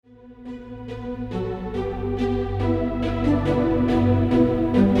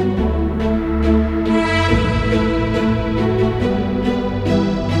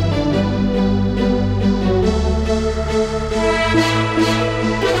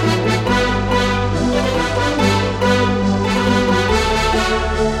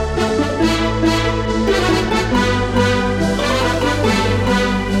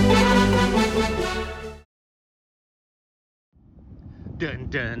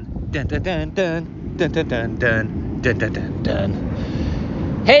dun dun dun dun dun dun dun dun dun dun dun dun dun.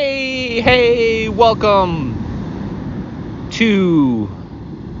 Hey, welcome to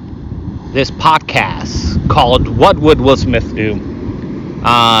this podcast called What Would Will Smith Do?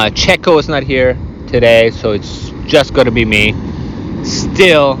 Checo is not here today, so it's just going to be me,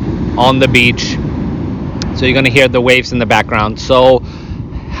 still on the beach. So you're going to hear the waves in the background. So,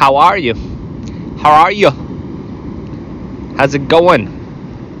 how are you? How's it going?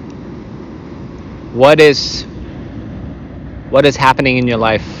 What is happening in your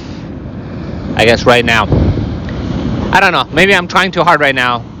life? I guess right now. I don't know. Maybe I'm trying too hard right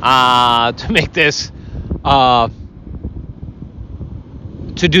now to make this to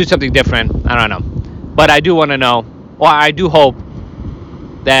do something different. I don't know. But I do want to know, or I do hope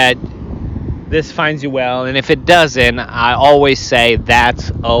that this finds you well. And if it doesn't, I always say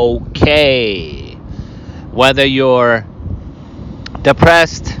that's okay. Whether you're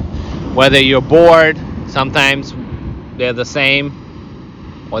depressed, whether you're bored, sometimes they're the same,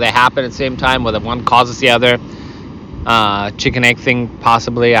 or they happen at the same time, whether one causes the other. Chicken egg thing,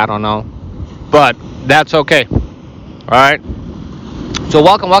 possibly, I don't know. But that's okay. Alright? So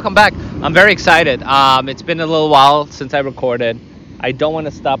welcome back. I'm very excited. It's been a little while since I recorded. I don't want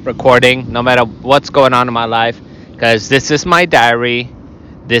to stop recording, no matter what's going on in my life, because this is my diary.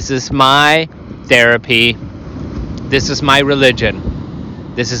 This is my therapy. This is my religion.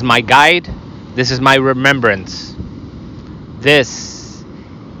 This is my guide. This is my remembrance. This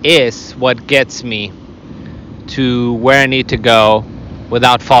is what gets me to where I need to go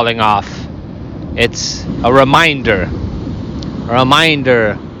without falling off. It's a reminder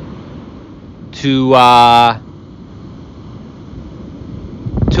to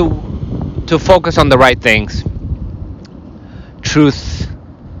focus on the right things. Truth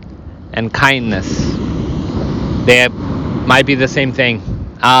and kindness. They might be the same thing.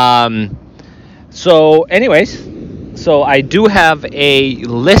 So I do have a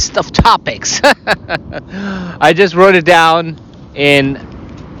list of topics. I just wrote it down in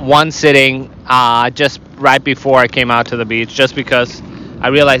one sitting, just right before I came out to the beach, just because I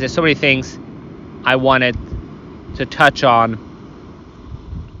realized there's so many things I wanted to touch on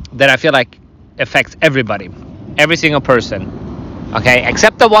that I feel like affects everybody, every single person, okay,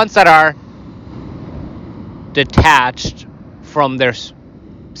 except the ones that are detached from their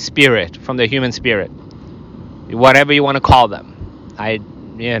spirit, from the human spirit, whatever you want to call them. I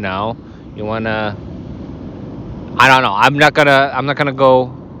don't know. I'm not gonna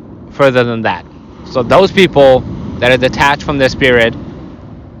go further than that. So those people that are detached from their spirit,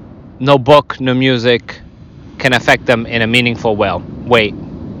 no book, no music can affect them in a meaningful way. Wait.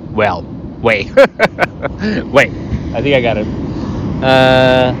 Wait. I think I got it.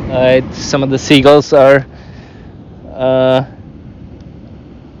 Some of the seagulls are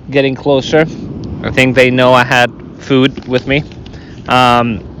getting closer. I think they know I had food with me.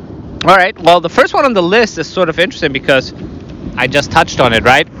 All right. Well, the first one on the list is sort of interesting because I just touched on it,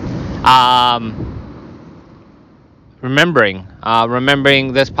 right? Remembering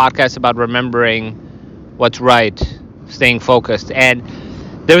this podcast is about remembering what's right, staying focused. And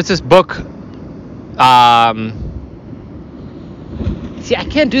there was this book. See, I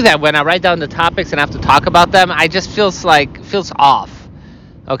can't do that when I write down the topics and have to talk about them. I just feels off.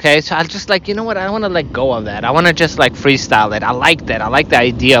 Okay, so I just you know what? I want to let go of that. I want to just freestyle it. I like that. I like the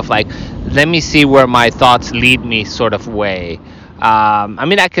idea of let me see where my thoughts lead me, sort of way. I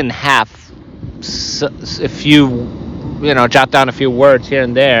mean, I can have a few, jot down a few words here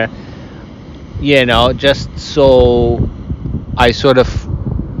and there, just so I sort of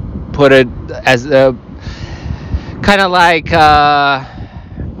put it as a kind of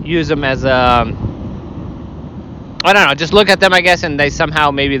use them as a, I don't know, just look at them, I guess, and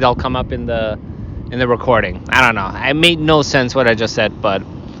maybe they'll come up in the recording. I don't know. It made no sense what I just said, but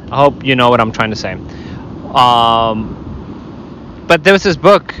I hope you know what I'm trying to say. But there was this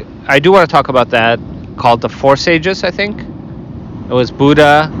book, I do want to talk about that, called The Four Sages, I think. It was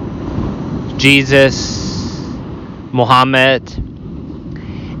Buddha, Jesus, Muhammad,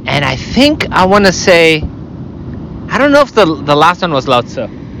 and I think I want to say, I don't know if the last one was Lao Tzu.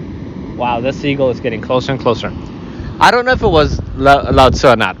 Wow, this seagull is getting closer and closer. I don't know if it was Lao Tzu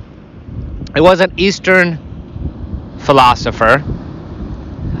or not. It was an Eastern philosopher.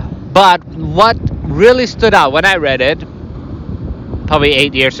 But what really stood out when I read it, probably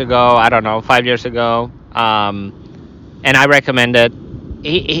 8 years ago, 5 years ago, and I recommend it,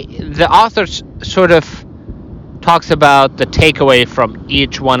 the author sort of talks about the takeaway from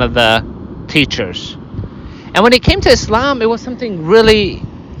each one of the teachers. And when it came to Islam, it was something really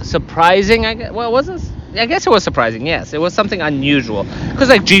surprising. Well, it wasn't I guess it was surprising. Yes, it was something unusual because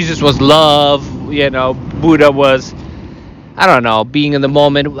like Jesus was love, Buddha was, I don't know, being in the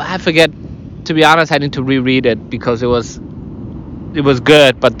moment. I forget. To be honest, I need to reread it because it was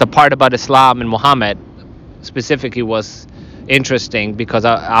good. But the part about Islam and Muhammad specifically was interesting because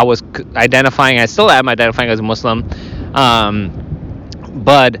I was identifying. I still am identifying as a Muslim,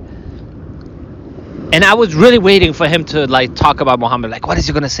 but. And I was really waiting for him to like talk about Muhammad. Like, what is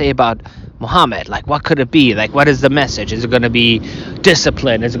he going to say about Muhammad? Like, what could it be? Like, what is the message? Is it going to be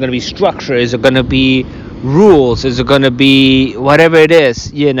discipline? Is it going to be structure? Is it going to be rules? Is it going to be whatever it is?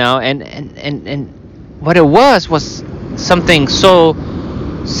 And what it was something so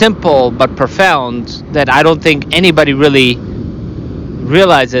simple but profound that I don't think anybody really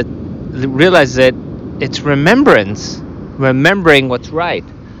realized it. It's remembering what's right.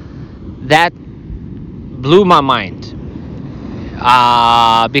 That blew my mind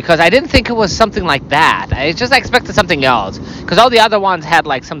because I didn't think it was something like that. I just expected something else because all the other ones had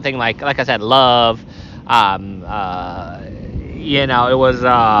like something like I said, love. It was.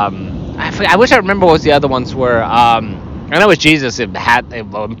 I wish I remember what the other ones were. I know it was Jesus.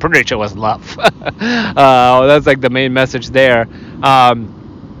 I'm pretty sure it was love. That's like the main message there.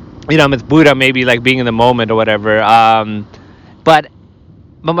 With Buddha maybe like being in the moment or whatever. But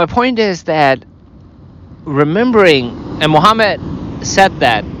my point is that. Remembering, and Muhammad said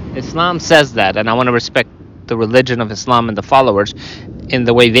that, Islam says that, and I want to respect the religion of Islam and the followers in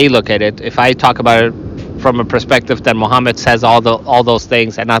the way they look at it. If I talk about it from a perspective that Muhammad says all those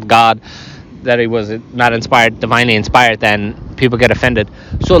things and not God, that he was not inspired, divinely inspired, then people get offended.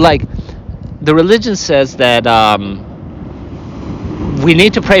 So like the religion says that we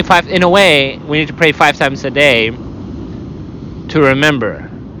need to pray we need to pray 5 times a day to remember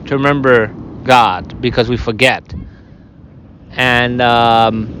God, because we forget, and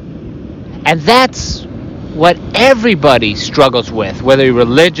that's what everybody struggles with, whether you're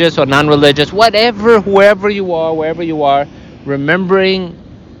religious or non-religious, wherever you are, remembering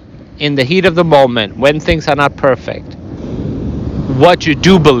in the heat of the moment when things are not perfect what you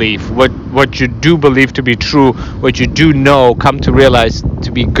do believe, what you do believe to be true, what you do know, come to realize to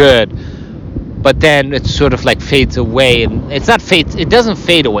be good. But then it sort of like fades away, and it doesn't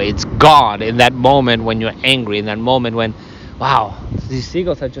fade away, it's gone in that moment when you're angry, in that moment when, wow, these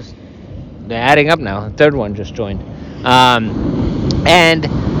seagulls they're adding up now. The third one just joined. And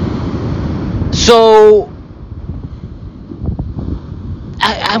so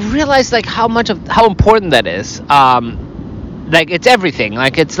I realized like how important that is. Like it's everything.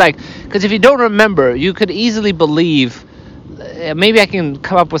 Like it's like, because if you don't remember, you could easily believe. Maybe I can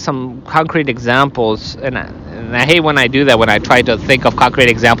come up with some concrete examples, and I hate when I do that. When I try to think of concrete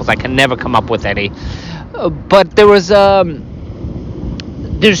examples, I can never come up with any. But there's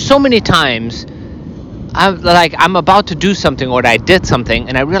so many times I'm about to do something, or I did something,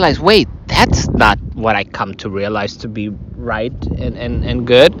 and I realize, wait, that's not what I come to realize to be right and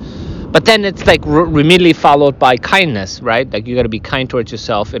good. But then it's like immediately followed by kindness, right? Like you got to be kind towards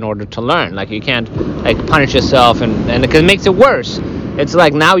yourself in order to learn. Like you can't like punish yourself, and because it makes it worse. It's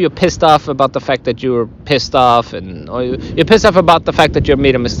like now you're pissed off about the fact that you were pissed off, or you're pissed off about the fact that you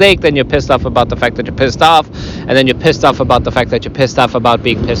made a mistake. Then you're pissed off about the fact that you're pissed off, and then you're pissed off about the fact that you're pissed off about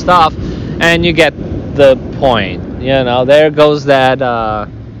being pissed off, and you get the point. There goes that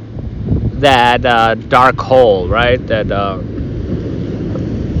dark hole, right? That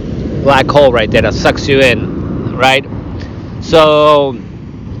black hole right there that sucks you in, right? So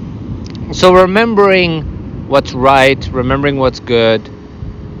remembering what's right, remembering what's good,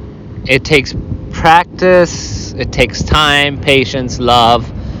 it takes practice, it takes time, patience, love,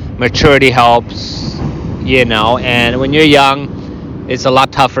 maturity helps, and when you're young, it's a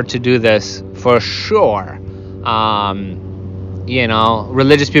lot tougher to do this, for sure.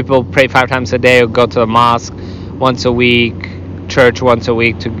 Religious people pray 5 times a day, or go to a mosque once a week, church once a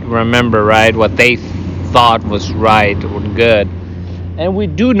week, to remember, right, what they thought was right or good. And we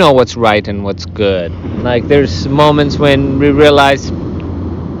do know what's right and what's good. Like there's moments when we realize,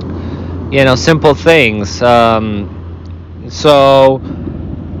 simple things.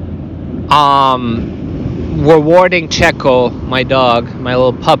 Rewarding Checo, my dog, my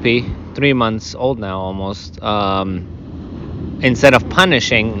little puppy, 3 months old now almost, instead of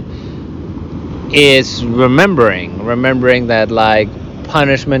punishing, is remembering that like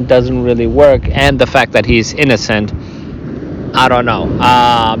punishment doesn't really work, and the fact that he's innocent. I don't know.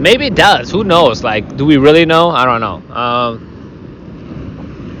 Maybe it does. Who knows? Like, do we really know? I don't know.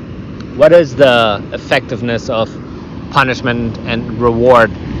 What is the effectiveness of punishment and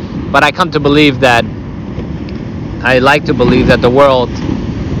reward? But I like to believe that the world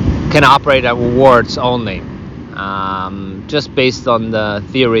can operate at rewards only, just based on the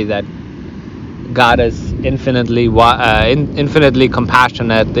theory that God is infinitely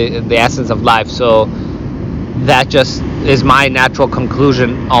compassionate, the essence of life. So that just is my natural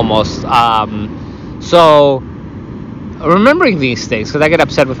conclusion almost. So remembering these things, because I get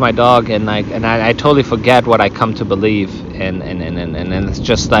upset with my dog, and I totally forget what I come to believe, and it's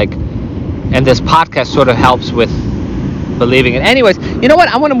just like, and this podcast sort of helps with believing it. Anyways, you know what?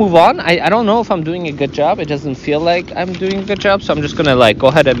 I want to move on. I don't know if I'm doing a good job. It doesn't feel like I'm doing a good job, so I'm just gonna like go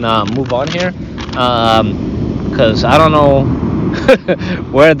ahead and move on here, because I don't know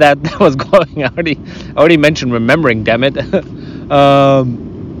where that was going. I already mentioned remembering. Damn it. All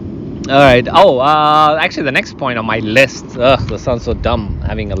right. Actually, the next point on my list. Ugh, that sounds so dumb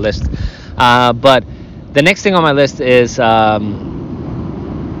having a list. But the next thing on my list is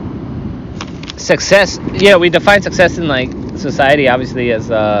success. Yeah, we define success in like society, obviously, as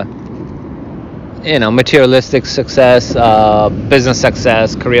materialistic success, business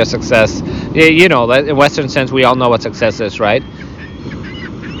success, career success. In Western sense, we all know what success is, right?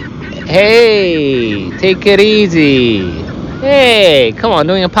 Hey, take it easy. Hey, come on,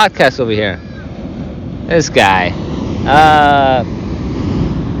 doing a podcast over here. This guy.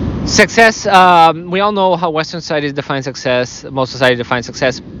 Success, we all know how Western society defines success. Most society defines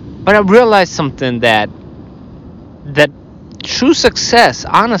success. But I realized something that true success,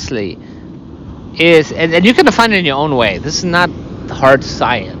 honestly, is, and you can define it in your own way. This is not hard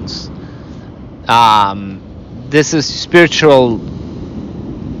science. This is spiritual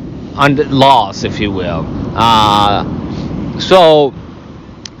laws, if you will. So,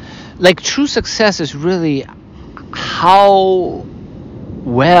 like, true success is really how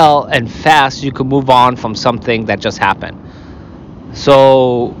well and fast you can move on from something that just happened.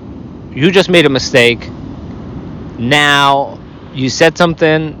 So, you just made a mistake. Now, you said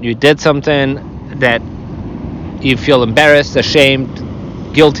something, you did something that you feel embarrassed, ashamed,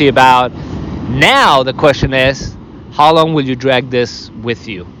 guilty about. Now, the question is, how long will you drag this with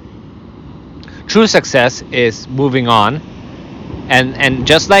you? True success is moving on. And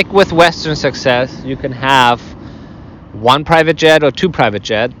just like with Western success, you can have one private jet or two private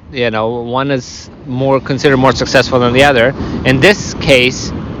jet. One is considered more successful than the other. In this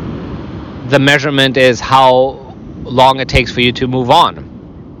case, the measurement is how long it takes for you to move on.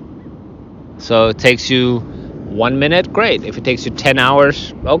 So it takes you 1 minute, great. If it takes you 10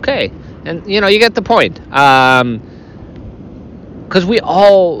 hours, okay. And you get the point. Because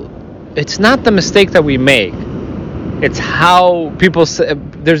it's not the mistake that we make. It's how people say.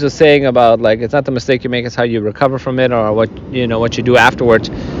 There's a saying about, like, it's not the mistake you make, it's how you recover from it, or what you do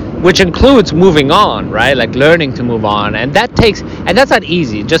afterwards, which includes moving on, right? Like learning to move on, and that's not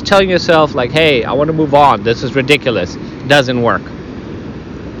easy. Just telling yourself, like, hey, I want to move on, this is ridiculous, doesn't work.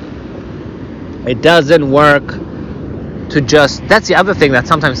 It doesn't work to just. That's the other thing that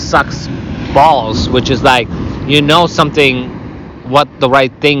sometimes sucks balls, which is like, something, what the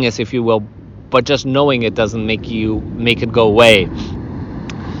right thing is, if you will, but just knowing it doesn't make it go away.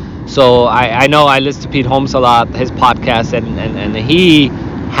 So I know I listen to Pete Holmes a lot, his podcast, and he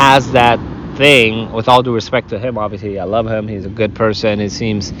has that thing. With all due respect to him, obviously I love him, he's a good person, it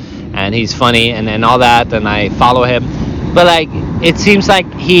seems, and he's funny and all that, and I follow him. But like, it seems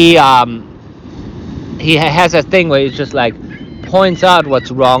like he has that thing where he just like points out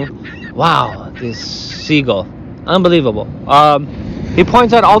what's wrong. Wow, this seagull, unbelievable. He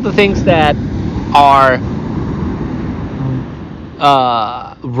points out all the things that are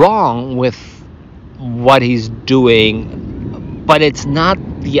wrong with what he's doing, but it's not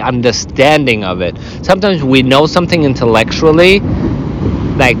the understanding of it. Sometimes we know something intellectually,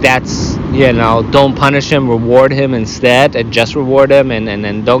 like that's, don't punish him, reward him instead, and just reward him,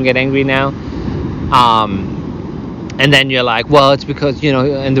 and don't get angry now. And then you're like, well, it's because,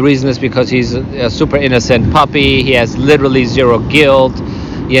 and the reason is because he's a super innocent puppy, he has literally zero guilt,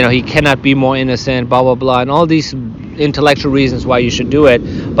 he cannot be more innocent, blah, blah, blah, and all these intellectual reasons why you should do it.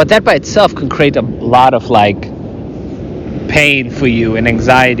 But that by itself can create a lot of, like, pain for you and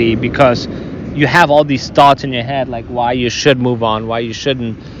anxiety, because you have all these thoughts in your head, like why you should move on, why you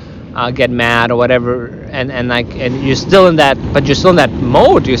shouldn't get mad or whatever, and you're still in that, but you're still in that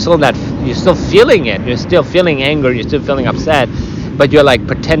mode, you're still feeling it, you're still feeling anger, you're still feeling upset, but you're like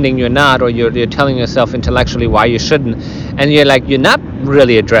pretending you're not, or you're telling yourself intellectually why you shouldn't, and you're not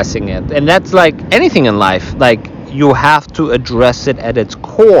really addressing it. And that's like anything in life, like you have to address it at its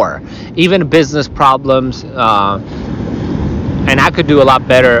core. Even business problems, and I could do a lot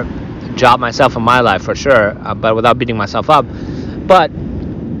better job myself in my life for sure, but without beating myself up. But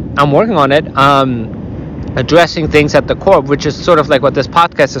I'm working on it. addressing things at the core, which is sort of like what this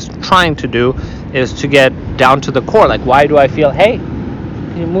podcast is trying to do, is to get down to the core. Like, why do I feel, hey,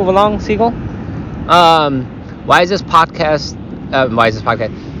 can you move along, Seagull? Why is this podcast,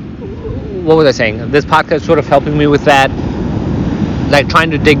 what was I saying? This podcast sort of helping me with that, like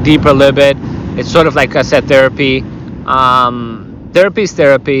trying to dig deeper a little bit. It's sort of like I said, therapy. Therapy is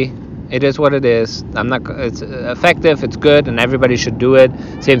therapy. It is what it is. It's effective, it's good, and everybody should do it.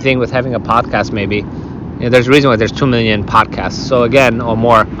 Same thing with having a podcast, maybe. You know, there's a reason why there's 2 million podcasts. So again, or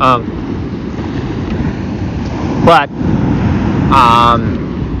more. But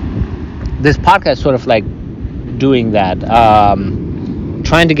this podcast sort of like doing that,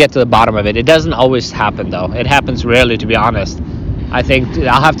 trying to get to the bottom of it. It doesn't always happen, though. It happens rarely, to be honest. I think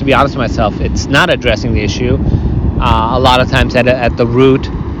I'll have to be honest with myself. It's not addressing the issue. A lot of times at the root,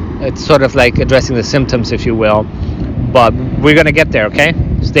 it's sort of like addressing the symptoms, if you will. But we're going to get there, okay?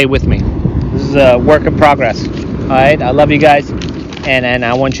 Stay with me. This is a work in progress. All right? I love you guys. And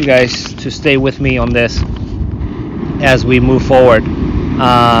I want you guys to stay with me on this as we move forward.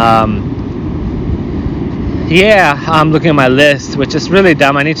 I'm looking at my list, which is really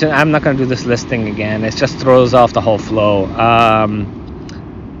dumb. I'm not going to do this list thing again. It just throws off the whole flow. I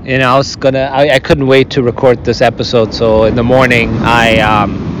couldn't wait to record this episode. So in the morning,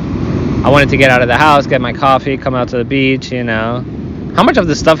 I wanted to get out of the house, get my coffee, come out to the beach. You know, how much of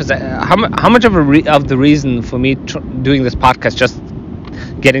this stuff is how much of the reason for me doing this podcast just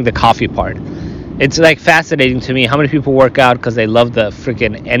getting the coffee part? It's like fascinating to me how many people work out because they love the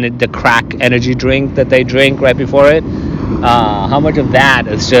freaking the crack energy drink that they drink right before it. How much of that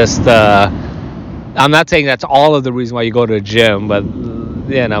is just I'm not saying that's all of the reason why you go to a gym, but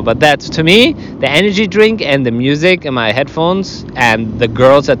but that's, to me, the energy drink and the music in my headphones and the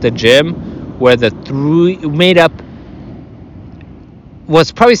girls at the gym were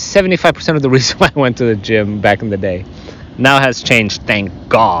was probably 75% of the reason why I went to the gym back in the day. Now has changed, thank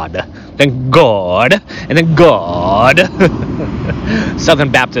God. Thank God. And then God.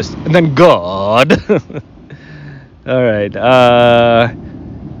 Southern Baptist. And then God. All right.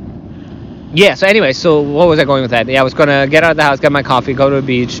 So anyway, so what was I going with that? I was going to get out of the house, get my coffee, go to the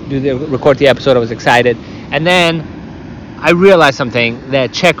beach, record the episode. I was excited. And then I realized something,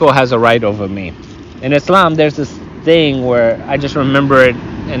 that Checo has a right over me. In Islam, there's this thing where I just remember it,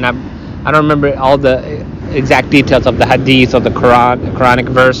 and I don't remember all the exact details of the hadith or the Quranic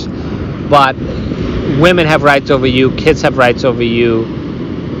verse, but women have rights over you, kids have rights over you,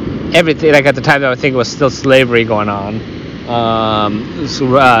 everything. Like at the time, I think it was still slavery going on.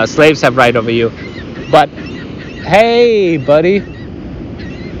 Slaves have right over you. But hey, buddy,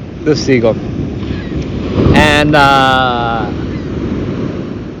 the seagull.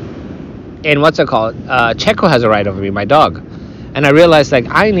 And what's it called? Checo has a right over me, my dog. And I realized, like,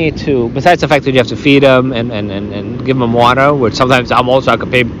 I need to, besides the fact that you have to feed him and give him water, which sometimes I could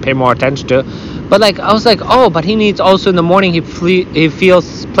pay more attention to. But like, I was like, but he needs also in the morning, he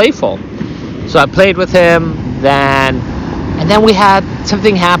feels playful. So I played with him, and then we had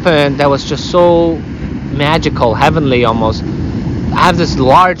something happen that was just so magical, heavenly almost. I have this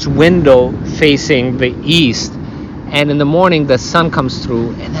large window facing the east, and in the morning the sun comes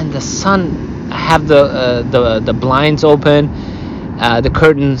through, and then the sun, I have the blinds open, the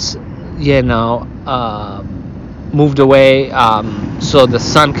curtains, moved away, so the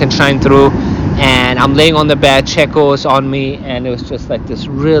sun can shine through, and I'm laying on the bed, Checo is on me, and it was just like this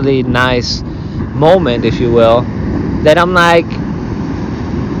really nice moment, if you will, that I'm like,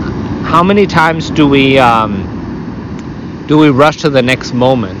 how many times do we rush to the next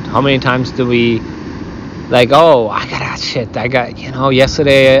moment? How many times do we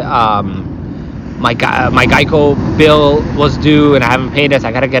yesterday my Geico bill was due and I haven't paid it.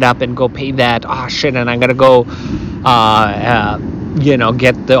 I gotta get up and go pay that. And I gotta go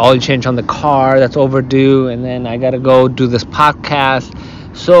get the oil change on the car that's overdue, and then I gotta go do this podcast.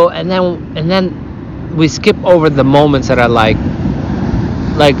 So and then we skip over the moments that are like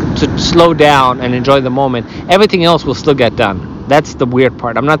to slow down and enjoy the moment. Everything else will still get done. That's the weird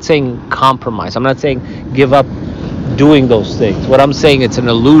part. I'm not saying compromise. I'm not saying give up doing those things. What I'm saying, it's an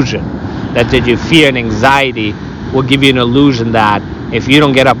illusion that your fear and anxiety will give you an illusion that if you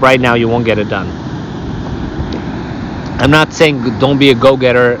don't get up right now, you won't get it done. I'm not saying don't be a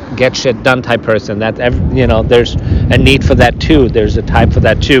go-getter, get shit done type person. There's a need for that too. There's a time for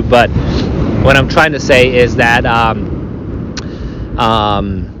that too. But what I'm trying to say is that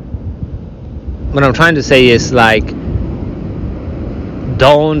what I'm trying to say is, like,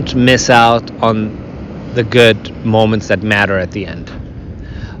 don't miss out on the good moments that matter at the end.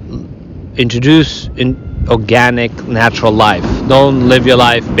 Introduce organic, natural life. Don't live your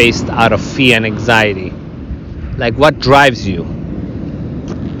life based out of fear and anxiety. Like, what drives you?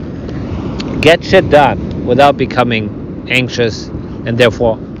 Get shit done without becoming anxious and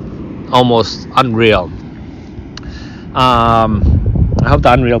therefore almost unreal. I hope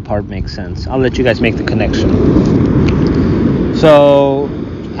the unreal part makes sense. I'll let you guys make the connection. So,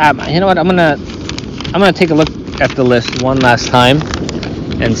 you know what? I'm gonna take a look at the list one last time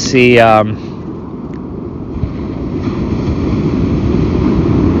and see. Yeah,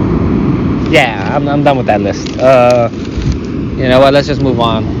 I'm done with that list. You know what? Let's just move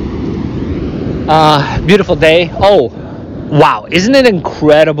on. Beautiful day. Oh, wow! Isn't it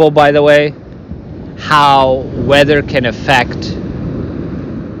incredible, by the way, how weather can affect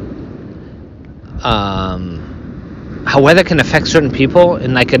certain people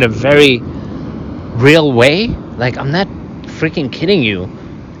in like in a very real way? Like, I'm not freaking kidding you.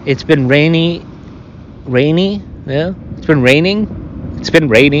 It's been rainy. Yeah, it's been raining. It's been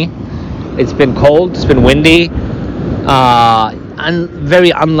rainy. It's been cold. It's been windy.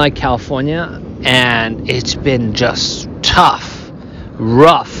 Very unlike California, and it's been just tough,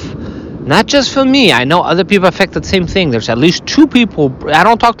 rough. Not just for me. I know other people affect the same thing. There's at least 2 people. I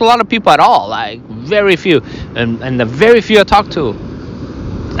don't talk to a lot of people at all. Like, very few. And the very few I talk to,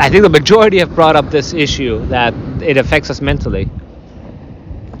 I think the majority have brought up this issue that it affects us mentally.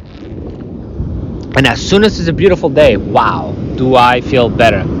 And as soon as it's a beautiful day, wow, do I feel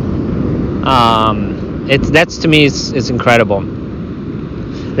better. That's to me is incredible.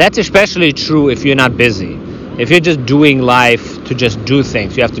 That's especially true if you're not busy. If you're just doing life to just do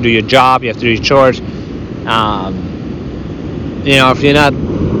things, you have to do your job, you have to do your chores. If you're not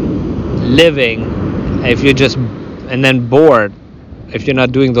living, if you're just and then bored, if you're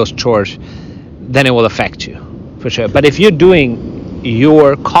not doing those chores, then it will affect you for sure. But if you're doing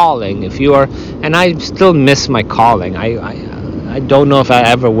your calling, and I still miss my calling. I don't know if I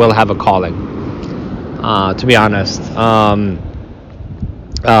ever will have a calling. To be honest.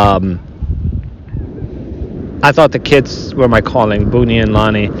 I thought the kids were my calling, Booney and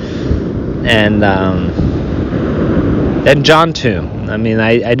Lonnie, and then John too. I mean,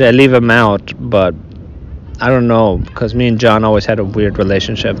 I leave him out, but I don't know, because me and John always had a weird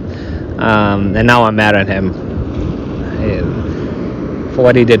relationship, and now I'm mad at him for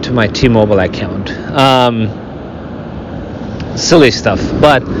what he did to my T-Mobile account. Silly stuff,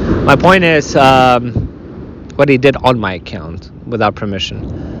 but my point is what he did on my account without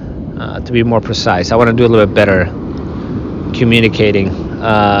permission. To be more precise, I want to do a little bit better communicating.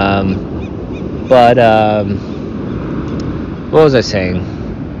 But what was I saying?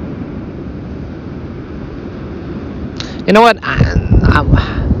 You know what?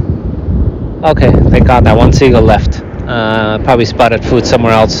 Okay, thank God that one seagull left. Probably spotted food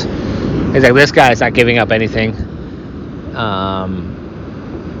somewhere else. He's like, this guy's not giving up anything.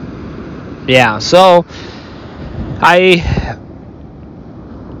 Yeah, so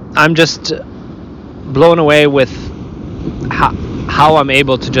I'm just blown away with how I'm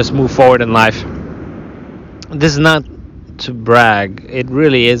able to just move forward in life. This is not to brag. It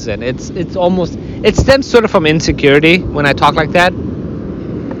really isn't. It's almost, it stems sort of from insecurity when I talk like that,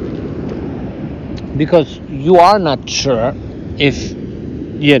 because you are not sure if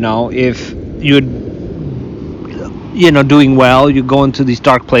you're doing well, you go into these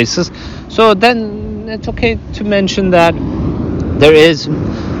dark places. So then it's okay to mention that there is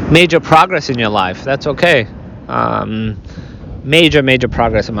major progress in your life. That's okay. Major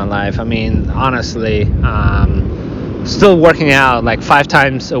progress in my life. I mean, honestly, still working out like 5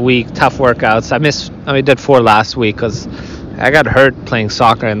 times a week, tough workouts. I did 4 last week because I got hurt playing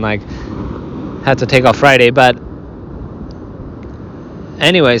soccer and like had to take off Friday. But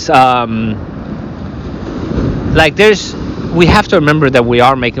anyways, we have to remember that we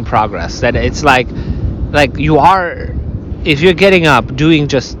are making progress. That it's like you are, if you're getting up, doing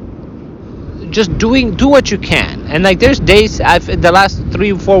do what you can. And like, there's days the last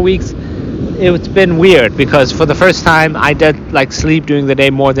 3 or 4 weeks, it's been weird because for the first time I did like sleep during the day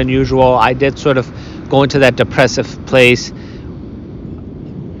more than usual. I did sort of go into that depressive place,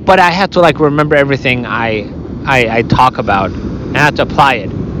 but I had to like remember everything I talk about and I had to apply it.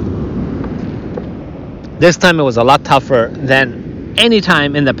 This time it was a lot tougher than any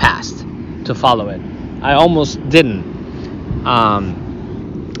time in the past to follow it. I almost didn't.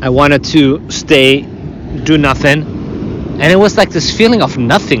 I wanted to stay, do nothing, and it was like this feeling of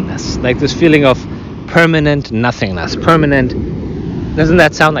nothingness, like this feeling of permanent nothingness. Permanent, doesn't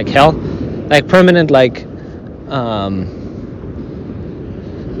that sound like hell? Like permanent, like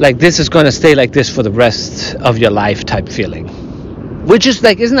this is going to stay like this for the rest of your life type feeling. Which is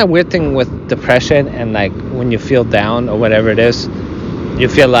like, isn't that weird thing with depression and like when you feel down or whatever it is, you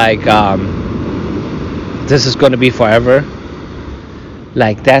feel like this is going to be forever.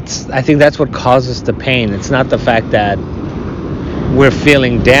 Like I think that's what causes the pain. It's not the fact that we're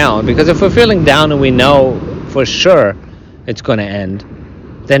feeling down, because if we're feeling down and we know for sure it's going to end,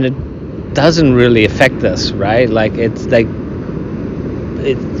 then it doesn't really affect us, right? Like it's like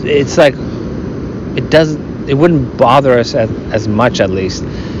it wouldn't bother us as much, at least.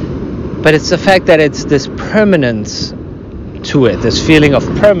 But it's the fact that it's this permanence to it, this feeling of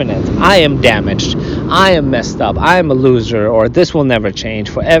permanence. I am damaged, I am messed up, I am a loser, or this will never change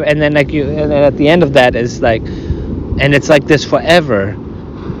forever. And then and then at the end of that is like, and it's like this forever.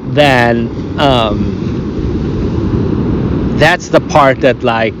 Then that's the part that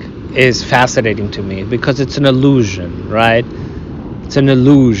like is fascinating to me, because it's an illusion, right? It's an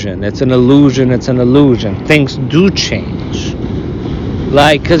illusion. Things do change.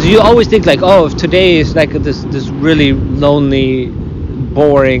 Like, because you always think like, oh, if today is like this really lonely,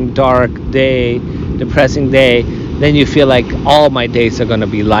 boring, dark day, depressing day, then you feel like all my days are going to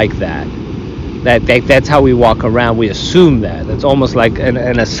be like that. That's how we walk around. We assume that. It's almost like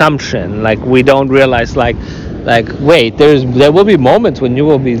an assumption. Like, we don't realize like wait, there will be moments when you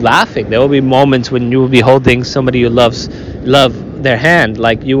will be laughing. There will be moments when you will be holding somebody you love their hand.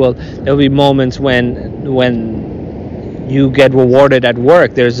 Like, there will be moments when you get rewarded at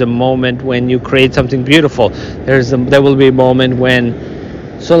work. There's a moment when you create something beautiful. There will be a moment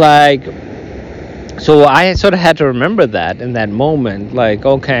when, so I sort of had to remember that in that moment. Like,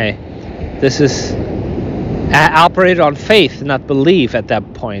 okay, I operated on faith, not belief at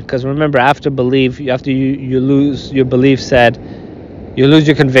that point. Because remember, after belief, after you lose your belief set, you lose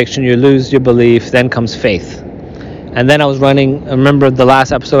your conviction, you lose your belief, then comes faith. And then I remember the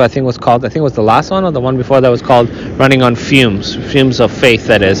last episode, I think it was the last one, or the one before that was called Running on Fumes of Faith,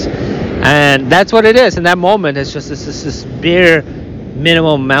 that is. And that's what it is. In that moment, it's just this bare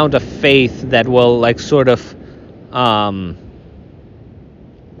minimum amount of faith that will like sort of,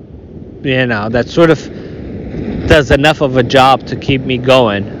 that sort of does enough of a job to keep me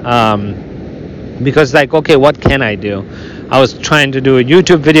going. Because like, okay, what can I do? I was trying to do a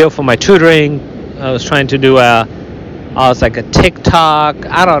YouTube video for my tutoring. I was trying to do a TikTok.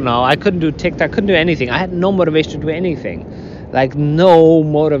 I don't know. I couldn't do TikTok. Couldn't do anything. I had no motivation to do anything. Like, no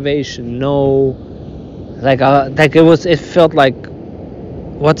motivation. No. It felt like,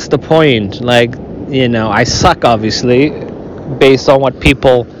 what's the point? Like, I suck, obviously, based on what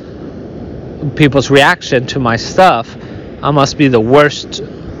people's reaction to my stuff. I must be the worst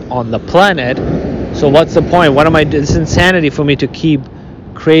on the planet. So what's the point? What am I doing? It's insanity for me to keep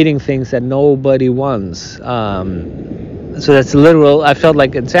creating things that nobody wants. So that's literal. I felt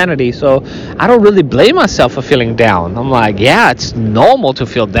like insanity. So I don't really blame myself for feeling down. I'm like, yeah, it's normal to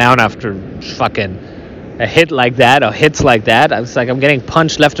feel down after fucking a hit like that, or hits like that. It's like I'm getting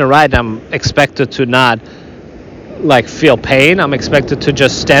punched left and right. I'm expected to not like feel pain. I'm expected to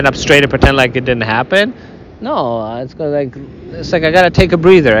just stand up straight and pretend like it didn't happen. No, it's like I gotta take a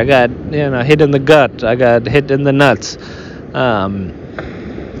breather. I got hit in the gut. I got hit in the nuts.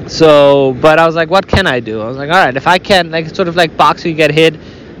 But I was like, what can I do? I was like, all right, if I can, like, sort of like boxing, you get hit.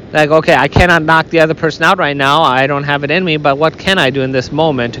 Like, okay, I cannot knock the other person out right now. I don't have it in me. But what can I do in this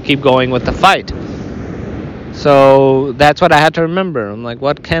moment to keep going with the fight? So that's what I had to remember. I'm like,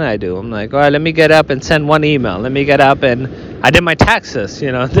 what can I do? I'm like, all right, let me get up and send one email. Let me get up and I did my taxes.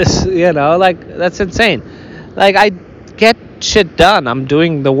 Like, that's insane. Like, I get shit done. I'm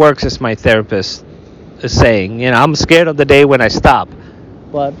doing the works, as my therapist is saying. I'm scared of the day when I stop.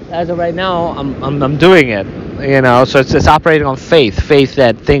 But as of right now, I'm doing it. So it's operating on faith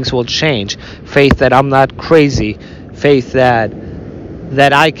that things will change, faith that I'm not crazy, faith that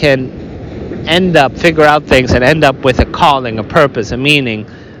I can figure out things and end up with a calling, a purpose, a meaning,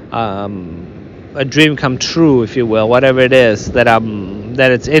 a dream come true, if you will, whatever it is that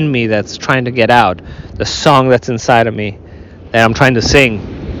it's in me that's trying to get out, the song that's inside of me that I'm trying to sing.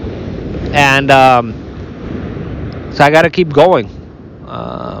 And so I got to keep going.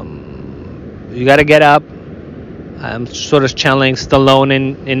 You got to get up. I'm sort of channeling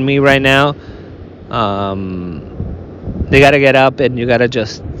Stallone in me right now. You got to get up and you got to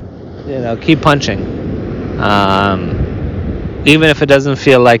just keep punching, even if it doesn't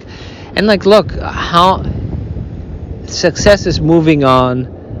feel like. And like, look, how success is moving on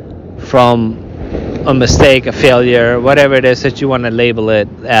from a mistake, a failure, whatever it is that you want to label it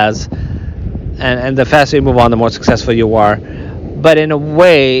as, and the faster you move on, the more successful you are. But in a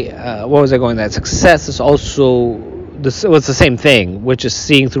way, what was I going? That success is also it was the same thing, which is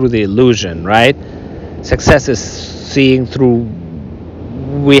seeing through the illusion, right? Success is seeing through.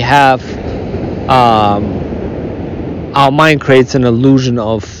 We have our mind creates an illusion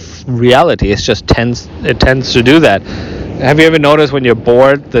of reality. It tends to do that. Have you ever noticed when you're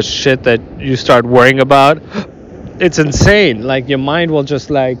bored, the shit that you start worrying about? It's insane. Like your mind will just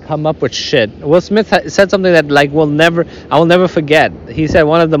like come up with shit. Will Smith said something that like I will never forget. He said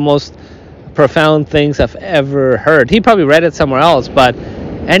one of the most profound things I've ever heard. He probably read it somewhere else, and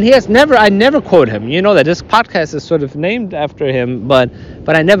I never quote him. You know that this podcast is sort of named after him, but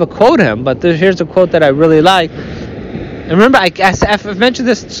I never quote him. But here's a quote that I really like. And remember, I've mentioned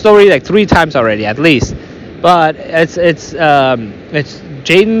this story like 3 times already, at least. But it's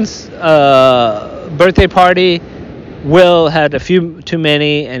Jaden's birthday party. Will had a few too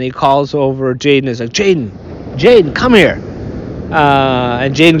many, and he calls over Jaden. He's like, Jaden, come here.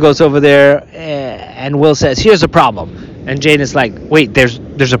 And Jaden goes over there, and Will says, "Here's a problem." And Jaden is like, "Wait, there's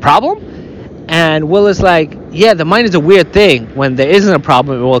a problem?" And Will is like, "Yeah, the mind is a weird thing. When there isn't a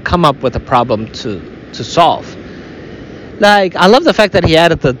problem, it will come up with a problem to solve." Like, I love the fact that he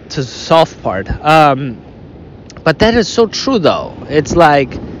added the to solve part. But that is so true, though. It's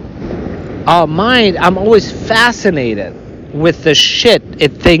like our mind. I'm always fascinated with the shit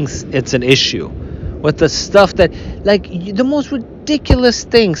it thinks it's an issue. With the stuff that, like, the most ridiculous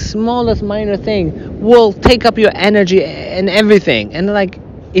thing, smallest minor thing, will take up your energy and everything. And, like,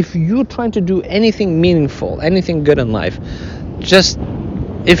 if you're trying to do anything meaningful, anything good in life, the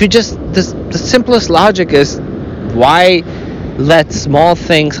simplest logic is, why let small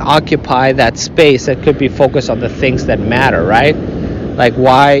things occupy that space that could be focused on the things that matter, right? Like,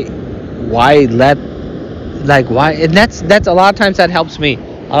 why let, like, why? And that's a lot of times that helps me.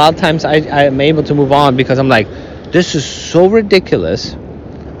 A lot of times I am able to move on because I'm like, this is so ridiculous,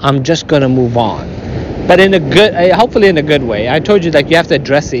 I'm just gonna move on. But in a good, hopefully in a good way. I told you, like, you have to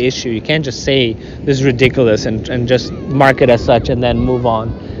address the issue. You can't just say this is ridiculous and just mark it as such and then move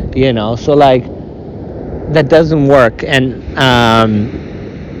on, you know. So, like, that doesn't work. And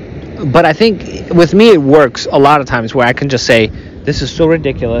but I think with me it works a lot of times, where I can just say, this is so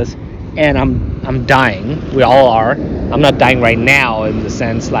ridiculous, and I'm dying. We all are. I'm not dying right now in the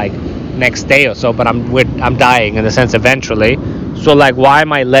sense like next day or so, but I'm dying in the sense eventually. So, like, why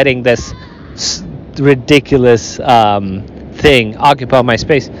am I letting this ridiculous thing occupy my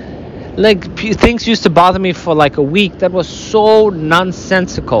space? Like, things used to bother me for like a week. That was so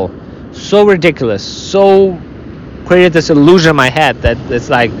nonsensical, so ridiculous, so created this illusion in my head that it's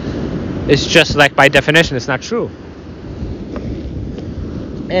like, it's just like, by definition, it's not true.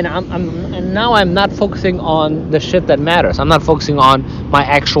 And now I'm not focusing on the shit that matters. I'm not focusing on my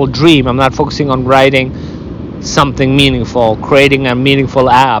actual dream. I'm not focusing on writing something meaningful, creating a meaningful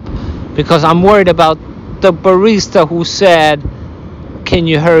app, because I'm worried about the barista who said, "Can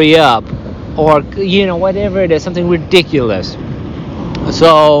you hurry up?" Or, you know, whatever it is, something ridiculous.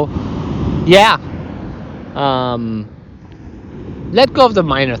 So, yeah. Let go of the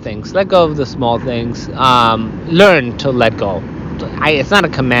minor things. Let go of the small things. Learn to let go. It's not a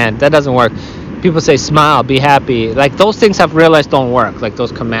command. That doesn't work. People say smile, be happy. Like, those things I've realized don't work. Like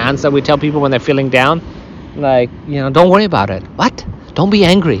those commands that we tell people when they're feeling down. Like, you know, don't worry about it. What? Don't be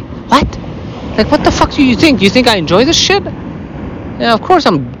angry. What? Like, what the fuck do you think? Do you think I enjoy this shit? Yeah, of course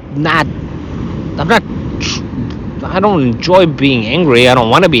I'm not. I don't enjoy being angry. I don't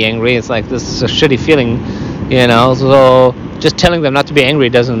want to be angry. It's like, this is a shitty feeling, you know. So just telling them not to be angry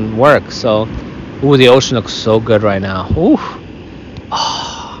doesn't work. So, ooh, the ocean looks so good right now. Ooh.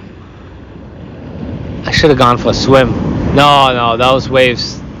 Oh. I should have gone for a swim. No, those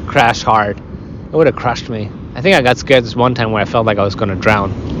waves crash hard. It would have crushed me. I think I got scared this one time where I felt like I was going to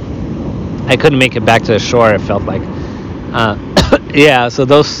drown. I couldn't make it back to the shore, it felt like. Yeah, so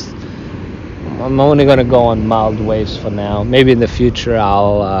those... I'm only going to go on mild waves for now. Maybe in the future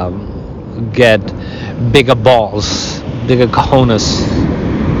I'll get bigger balls. Bigger cojones.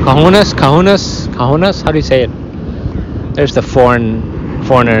 Cojones? How do you say it? There's the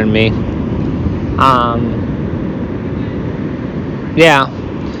foreigner in me. Yeah.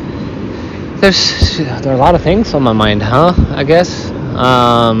 There are a lot of things on my mind, huh? I guess.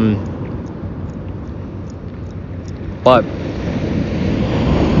 But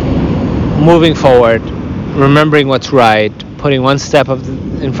moving forward, remembering what's right, putting one step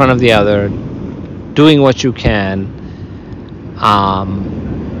in front of the other, doing what you can,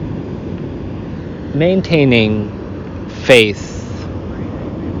 maintaining faith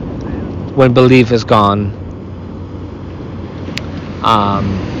when belief is gone,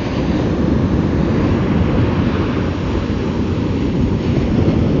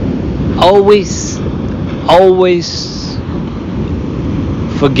 always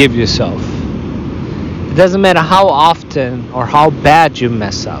forgive yourself. It doesn't matter how often or how bad you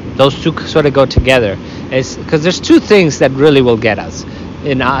mess up. Those two sort of go together. It's because there's two things that really will get us.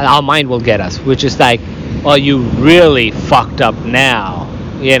 and our mind will get us, which is like, oh, you really fucked up now.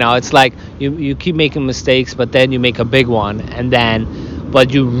 It's like you keep making mistakes, but then you make a big one, and then,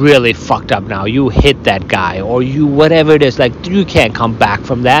 but you really fucked up now. You hit that guy, or you whatever it is. Like, you can't come back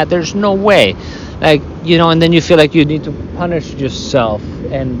from that. There's no way. Like, and then you feel like you need to punish yourself,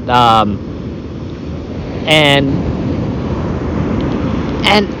 and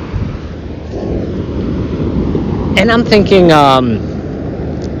and I'm thinking,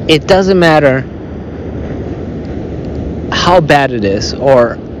 it doesn't matter how bad it is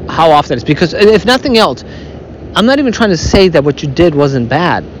or how often it's, because if nothing else, I'm not even trying to say that what you did wasn't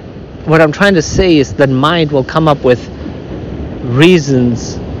bad. What I'm trying to say is that mind will come up with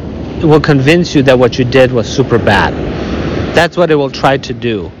reasons. It will convince you that what you did was super bad. That's what it will try to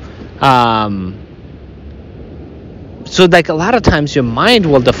do. So like a lot of times your mind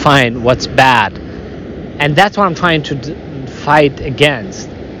will define what's bad, and that's what I'm trying to fight against.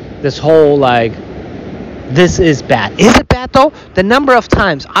 This whole like, this is bad. Is it bad though? The number of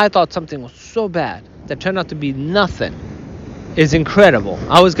times I thought something was so bad that turned out to be nothing is incredible.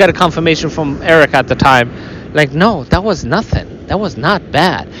 I always got a confirmation from Eric at the time, like, no, that was nothing. That was not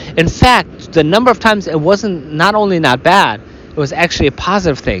bad. In fact, the number of times it wasn't not only not bad, it was actually a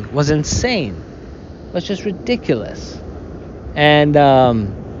positive thing. It was insane. It was just ridiculous. And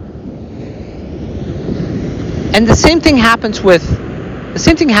the same thing happens with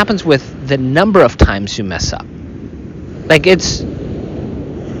the number of times you mess up. Like, it's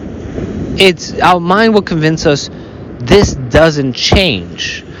our mind will convince us this doesn't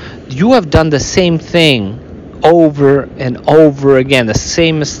change. You have done the same thing over and over again, the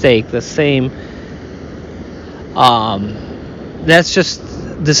same mistake, the same that's just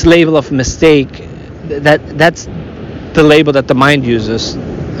this label of mistake. That's the label that the mind uses.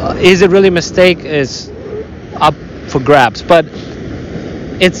 Is it really a mistake is up for grabs, but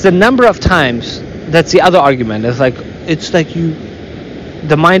it's the number of times. That's the other argument. It's like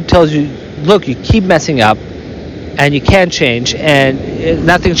the mind tells you, look, you keep messing up and you can't change, and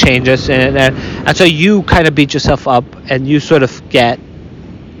nothing changes, and so you kind of beat yourself up, and you sort of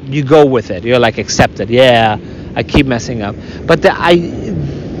you go with it. You're like, accept it. Yeah, I keep messing up, but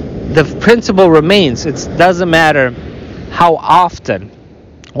the principle remains. It doesn't matter how often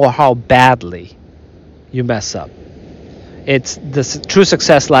or how badly you mess up. It's the true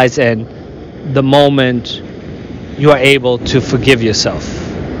success lies in the moment you are able to forgive yourself.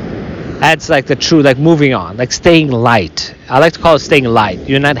 That's like the true, like, moving on, like staying light. I like to call it staying light.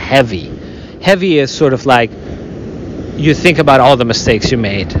 You're not heavy. Heavy is sort of like you think about all the mistakes you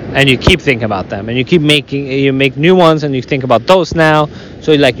made, and you keep thinking about them, and you make new ones, and you think about those now.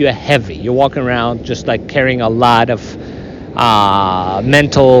 So you're heavy. You're walking around just like carrying a lot of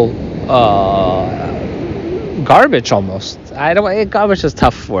mental garbage almost. Garbage is a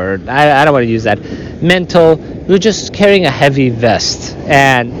tough word. I don't want to use that. Mental. You're just carrying a heavy vest,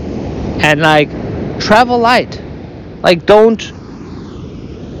 and like, travel light. Like,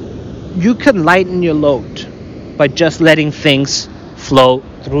 you can lighten your load by just letting things flow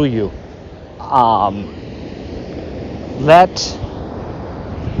through you. Let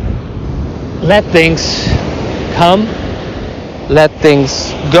things come, let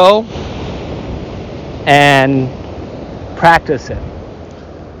things go, and practice it.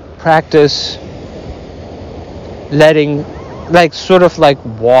 Practice letting, like, sort of like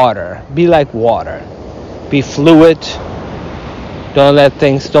water. Be like water. Be fluid.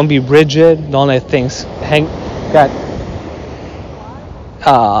 Don't be rigid. Don't let things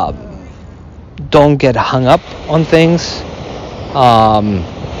don't get hung up on things.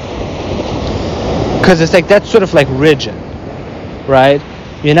 Because it's like, that's sort of like rigid, right?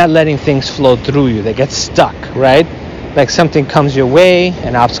 You're not letting things flow through you. They get stuck, right? Like, something comes your way,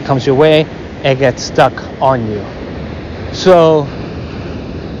 an obstacle comes your way, it gets stuck on you. So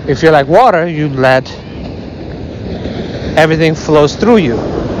if you're like water, you let everything flows through you.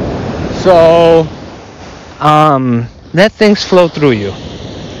 So let things flow through you.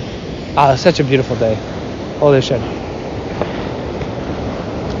 It's such a beautiful day. Holy shit.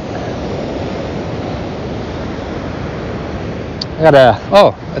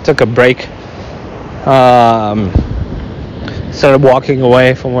 I took a break. Started walking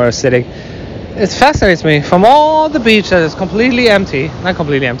away from where I was sitting. It fascinates me. From all the beach that is completely empty, not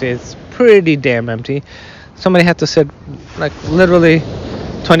completely empty, it's pretty damn empty. Somebody had to sit like literally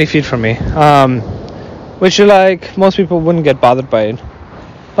 20 feet from me. Which, like, most people wouldn't get bothered by it.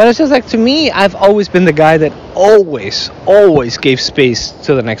 But it's just like, to me, I've always been the guy that always gave space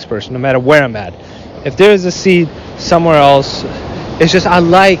to the next person, no matter where I'm at. If there is a seat somewhere else, it's just, I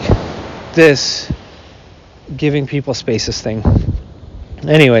like this giving people spaces thing.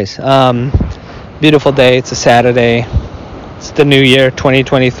 Anyways, beautiful day. It's a Saturday. It's the new year,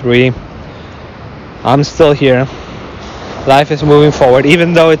 2023. I'm still here. Life is moving forward,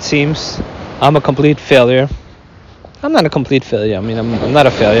 even though it seems I'm a complete failure. I'm not a complete failure. I mean, I'm not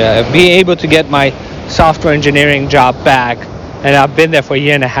a failure. Being able to get my software engineering job back, and I've been there for a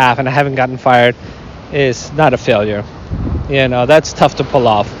year and a half, and I haven't gotten fired, is not a failure. You know, that's tough to pull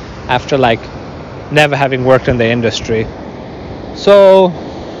off after like never having worked in the industry. So,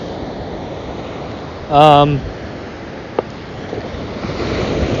 I'm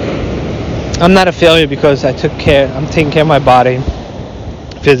not a failure because I'm taking care of my body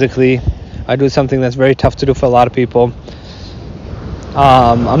physically. I do something that's very tough to do for a lot of people.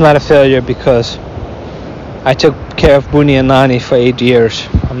 I'm not a failure because I took care of Booney and Nani for 8 years.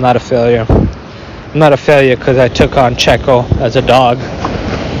 I'm not a failure. I'm not a failure because I took on Checo as a dog.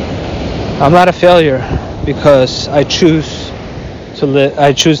 I'm not a failure because I choose to live.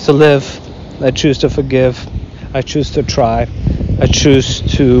 I choose to live. I choose to forgive. I choose to try. I choose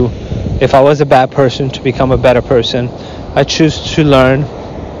to, if I was a bad person, to become a better person. I choose to learn.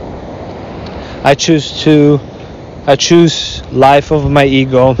 I choose life over my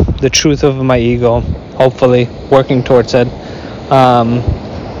ego, the truth over my ego, hopefully working towards it.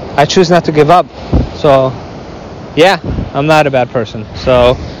 I choose not to give up. So, yeah, I'm not a bad person.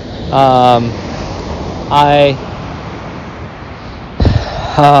 So,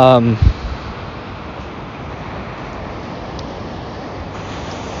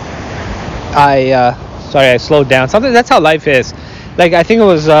 sorry, I slowed down. Something, that's how life is. Like, I think it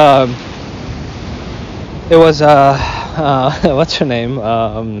was what's her name?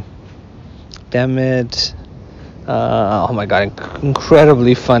 Damn it. Oh my god,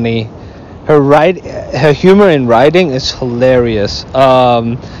 incredibly funny. Her humor in writing is hilarious.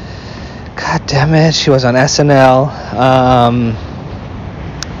 God damn it, she was on SNL.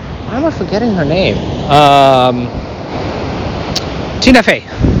 Why am I forgetting her name? Tina Fey.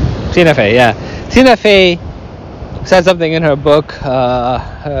 Tina Fey, yeah. Tina Fey said something in her book.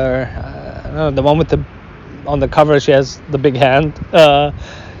 The one with on the cover, she has the big hand.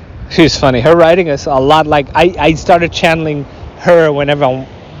 She's funny. Her writing is a lot like I started channeling her whenever I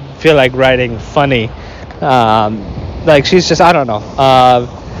feel like writing funny. Like she's just, I don't know.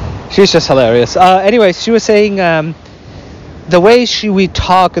 She's just hilarious. Anyway, she was saying the way we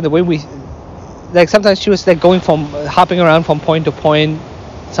talk and the way we, like, sometimes she was like hopping around from point to point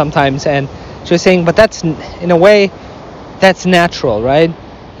sometimes, and she was saying, but that's, in a way, that's natural, right?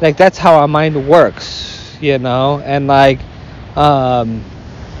 Like, that's how our mind works, you know? And like, where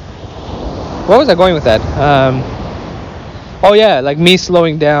was I going with that? Oh yeah, like me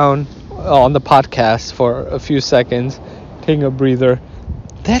slowing down on the podcast for a few seconds, taking a breather.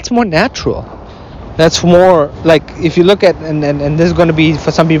 That's more natural. That's more like, if you look at, and this is going to be,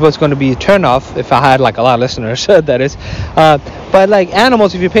 for some people it's going to be a turn off if I had like a lot of listeners, that is. But like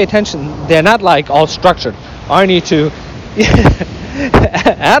animals, if you pay attention, they're not like all structured. I need to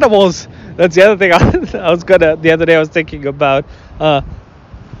animals, that's the other thing the other day I was thinking about.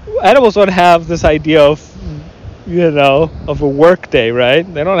 Animals don't have this idea of, of a work day, right?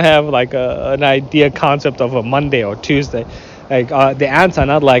 They don't have like an idea concept of a Monday or Tuesday. Like the ants are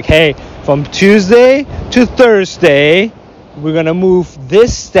not like, hey, from Tuesday to Thursday, we're gonna move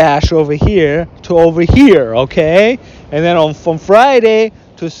this stash over here to over here, okay? And then from Friday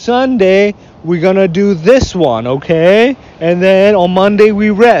to Sunday, we're gonna do this one, okay? And then on Monday we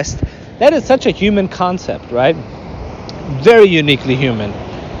rest. That is such a human concept, right? Very uniquely human.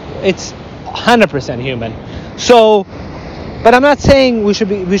 It's 100% human. So, but I'm not saying we should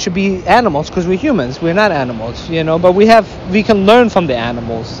be animals, because we're humans. We're not animals, but we can learn from the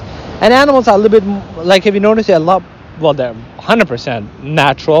animals. And animals are a little bit, like, if you notice, they're they're 100%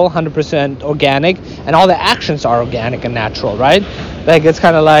 natural, 100% organic, and all the actions are organic and natural, right? Like, it's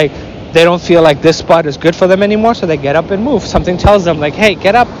kind of like they don't feel like this spot is good for them anymore, so they get up and move. Something tells them, like, hey,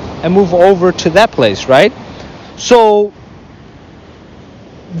 get up and move over to that place, right? So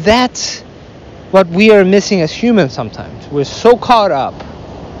that's what we are missing as humans sometimes. We're so caught up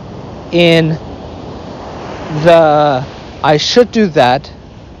in the I should do that,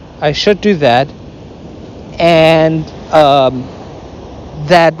 and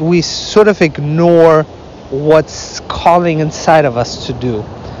that we sort of ignore what's calling inside of us to do.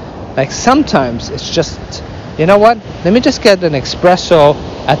 Like, sometimes it's just, you know what, let me just get an espresso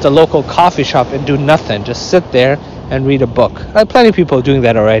at the local coffee shop and do nothing. Just sit there and read a book. Plenty of people are doing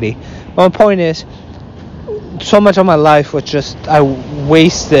that already. My point is, so much of my life was just, I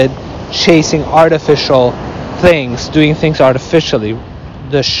wasted chasing artificial things, doing things artificially.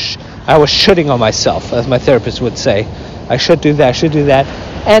 I was shitting on myself, as my therapist would say. I should do that. I should do that.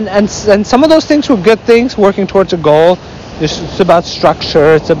 And some of those things were good things, working towards a goal. It's about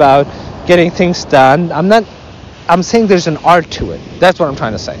structure. It's about getting things done. I'm saying there's an art to it. That's what I'm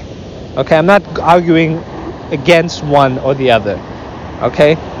trying to say. Okay, I'm not arguing against one or the other.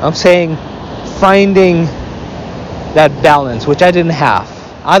 Okay, I'm saying finding that balance, which I didn't have.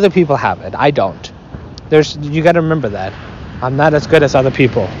 Other people have it. I don't. You got to remember that. I'm not as good as other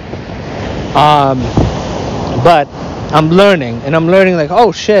people. But I'm learning, and I'm learning like,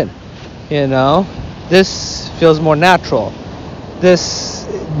 oh shit, this feels more natural. This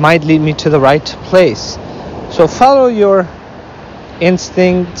might lead me to the right place. So follow your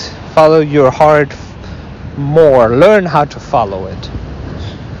instinct, follow your heart more. Learn how to follow it.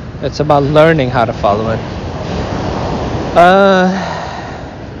 It's about learning how to follow it.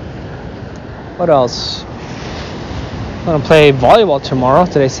 What else? I'm going to play volleyball tomorrow.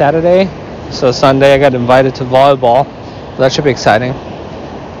 Today's Saturday. So Sunday I got invited to volleyball. That should be exciting.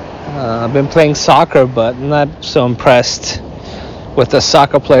 I've been playing soccer, but I'm not so impressed with the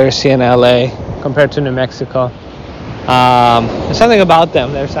soccer players here in LA compared to New Mexico. There's something about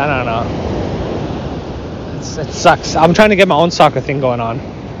them. I don't know. It sucks. I'm trying to get my own soccer thing going on.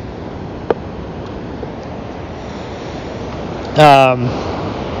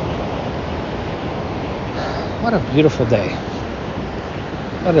 What a beautiful day.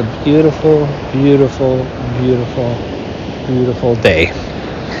 What a beautiful, beautiful, beautiful, beautiful day.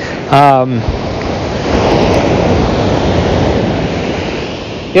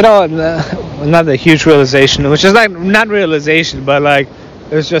 Another huge realization, which is like not realization, but like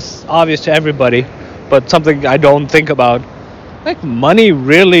it's just obvious to everybody, but something I don't think about. Like money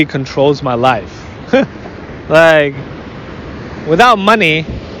really controls my life. Like without money,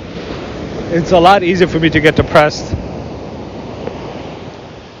 it's a lot easier for me to get depressed.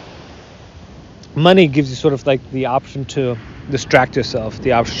 Money gives you sort of like the option to distract yourself,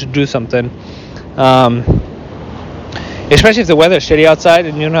 the option to do something. Especially if the weather's shitty outside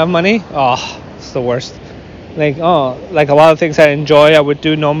and you don't have money. Oh, it's the worst. Like a lot of things I enjoy, I would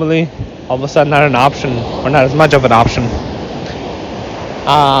do normally, all of a sudden not an option, or not as much of an option.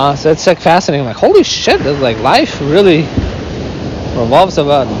 So it's like fascinating. Like, holy shit, like life really revolves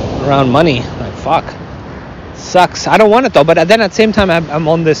around money. Like, fuck. Sucks. I don't want it though, but then at the same time, I'm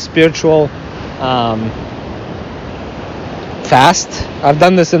on this spiritual fast. I've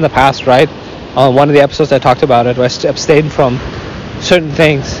done this in the past, right? On one of the episodes I talked about it, where I abstained from certain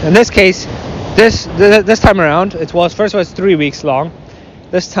things. In this case, this time around, first of all, it's 3 weeks long.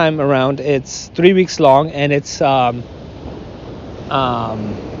 This time around, it's 3 weeks long, and it's I've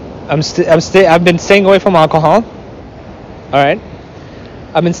been staying away from alcohol. All right,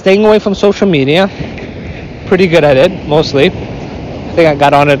 I've been staying away from social media. Pretty good at it, mostly. I think I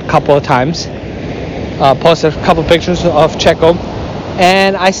got on it a couple of times. Posted a couple pictures of Checo.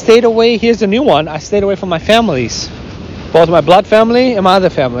 And I stayed away, here's a new one, I stayed away from my families. Both my blood family and my other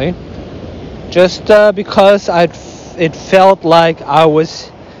family. Just because it felt like I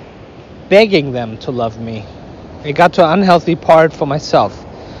was begging them to love me. It got to an unhealthy part for myself.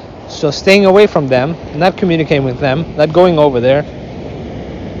 So staying away from them, not communicating with them, not going over there,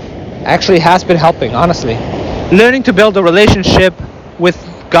 actually has been helping, honestly. Learning to build a relationship with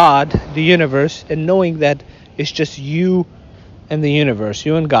God, the universe, and knowing that it's just you and the universe,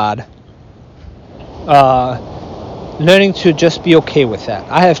 you and God. Learning to just be okay with that.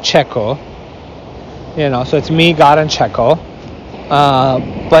 I have Checo, so it's me, God, and Checo.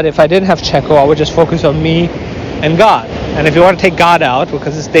 But if I didn't have Checo, I would just focus on me and God. And if you want to take God out,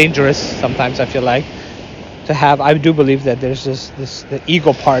 because it's dangerous sometimes, I feel like, to have, I do believe that there's the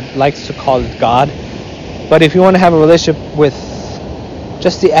ego part likes to call it God. But if you want to have a relationship with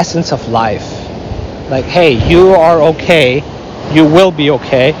just the essence of life, like, hey, you are okay, you will be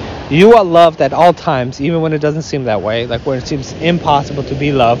okay, you are loved at all times, even when it doesn't seem that way, like when it seems impossible to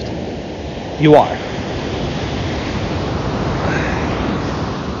be loved, you are.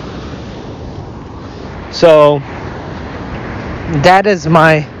 So that is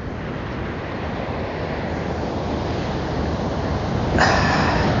my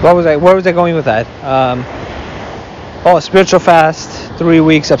where was I going with that? Spiritual fast, 3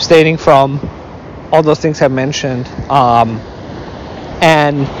 weeks abstaining from all those things I mentioned,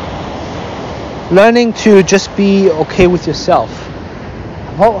 and learning to just be okay with yourself.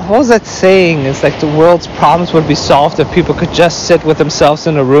 What was that saying? It's like the world's problems would be solved if people could just sit with themselves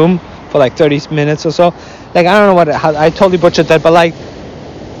in a room for like 30 minutes or so. Like, I don't know I totally butchered that, but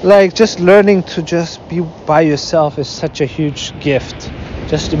like just learning to just be by yourself is such a huge gift.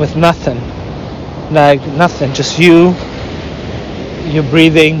 Just with nothing, like nothing, just you're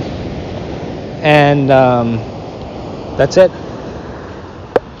breathing, and That's it.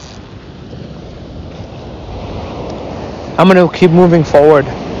 I'm gonna keep moving forward.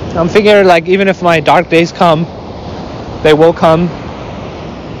 I'm figuring, like, even if my dark days come, they will come.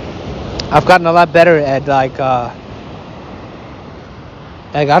 I've gotten a lot better at like I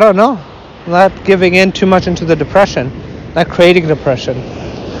don't know, not giving in too much into the depression, not creating depression,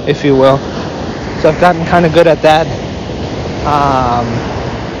 if you will. So I've gotten kind of good at that.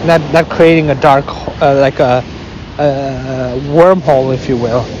 Not creating a dark, like a wormhole, if you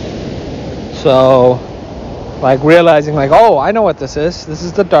will. So, like, realizing, like, oh, I know what this is. This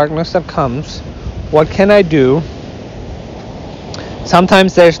is the darkness that comes. What can I do?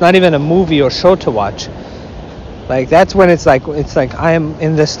 Sometimes there's not even a movie or show to watch. Like, that's when it's like I am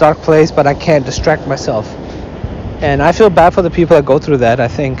in this dark place, but I can't distract myself. And I feel bad for the people that go through that. I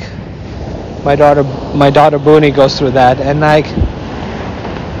think my daughter Booney goes through that, and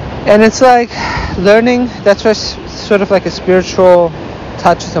it's like learning. That's where sort of like a spiritual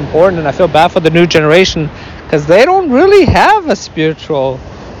touch is important. And I feel bad for the new generation because they don't really have a spiritual.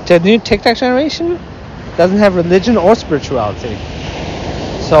 The new TikTok generation doesn't have religion or spirituality.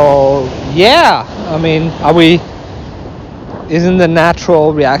 So yeah, I mean, isn't the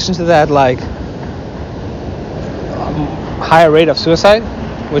natural reaction to that like higher rate of suicide,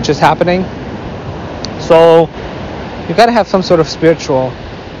 which is happening? So you gotta have some sort of spiritual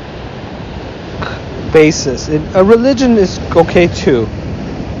basis. A religion is okay too.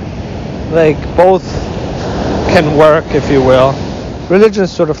 Like, both can work, if you will. Religion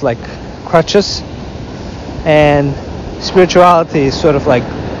is sort of like crutches, and spirituality is sort of like,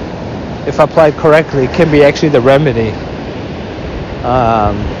 if applied correctly, can be actually the remedy.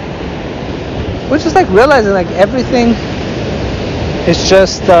 Which is like realizing like everything is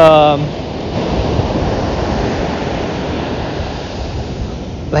just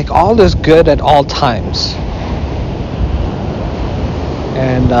like all is good at all times.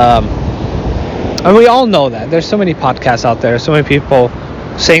 And we all know that. There's so many podcasts out there, so many people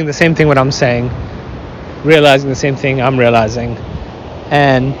saying the same thing what I'm saying, realizing the same thing I'm realizing.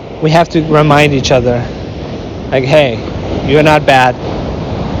 And we have to remind each other, like, hey, you're not bad.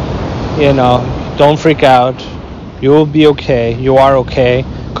 You know, don't freak out. You will be okay. You are okay.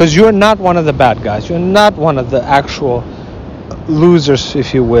 Because you're not one of the bad guys. You're not one of the actual losers,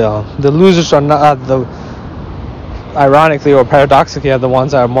 if you will. The losers are not ironically or paradoxically, are the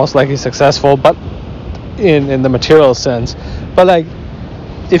ones that are most likely successful, but in the material sense. But like,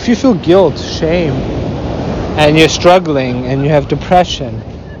 if you feel guilt, shame, and you're struggling and you have depression,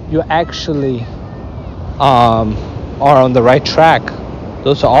 you actually are on the right track.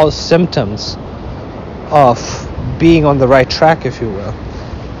 Those are all symptoms of being on the right track, if you will.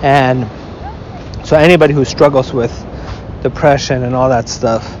 And so anybody who struggles with depression and all that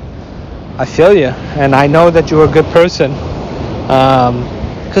stuff, I feel you, and I know that you're a good person,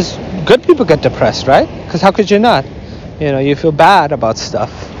 because good people get depressed, right? Because how could you not? You know, you feel bad about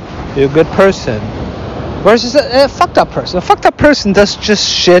stuff. You're a good person. Versus a fucked up person. A fucked up person does just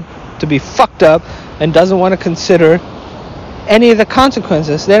shit to be fucked up and doesn't want to consider any of the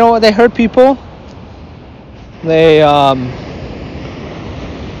consequences. They don't. They hurt people. They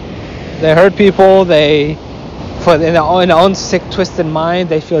hurt people. They, for in their own sick, twisted mind,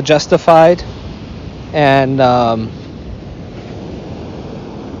 they feel justified, and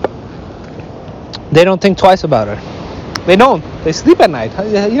they don't think twice about it. They don't. They sleep at night.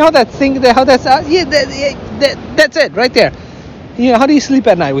 You know that thing? How that's that's it right there. You know, how do you sleep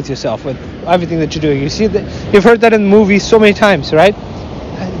at night with yourself, with everything that you're doing? You see that, you've heard that in movies so many times, right?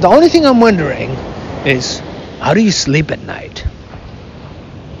 The only thing I'm wondering is, how do you sleep at night?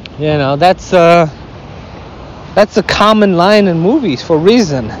 You know, that's a common line in movies for a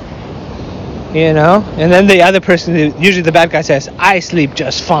reason. You know, and then the other person, usually the bad guy, says, "I sleep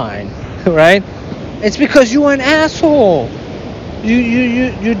just fine," right? It's because you're an asshole.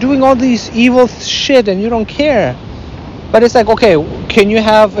 You're doing all these evil shit and you don't care. But it's like, okay, can you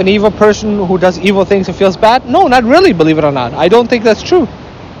have an evil person who does evil things and feels bad? No, not really, believe it or not. I don't think that's true.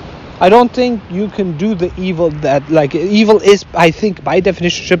 I don't think you can do the evil that, like, evil is, I think, by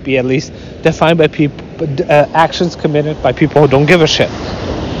definition, should be at least defined by people, actions committed by people who don't give a shit,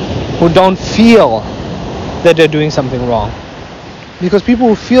 who don't feel that they're doing something wrong. Because people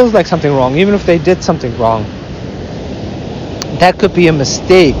who feel like something wrong, even if they did something wrong, that could be a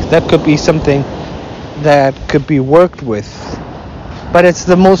mistake. That could be something that could be worked with. But it's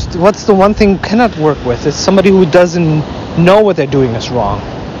what's the one thing you cannot work with? It's somebody who doesn't know what they're doing is wrong.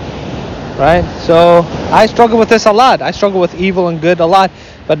 Right? So I struggle with this a lot. I struggle with evil and good a lot.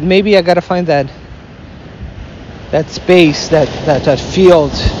 But maybe I gotta find that space, that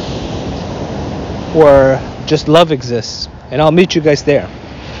field where just love exists, and I'll meet you guys there.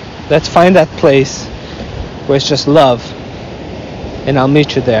 Let's find that place where it's just love, and I'll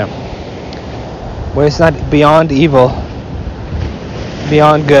meet you there. Where it's not beyond evil,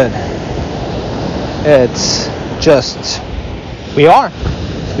 beyond good. It's just, we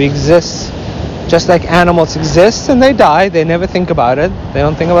exist just like animals exist, and they die. They never think about it. They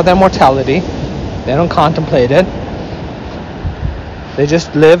don't think about their mortality. They don't contemplate it. They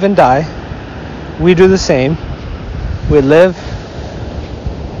just live and die. We do the same. We live,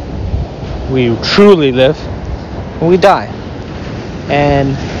 we truly live, and we die.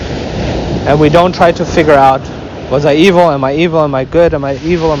 And we don't try to figure out, was I evil? Am I evil? Am I good? Am I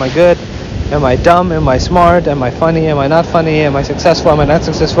evil? Am I good? Am I dumb? Am I smart? Am I funny? Am I not funny? Am I successful? Am I not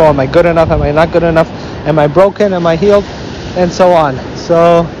successful? Am I good enough? Am I not good enough? Am I broken? Am I healed? And so on.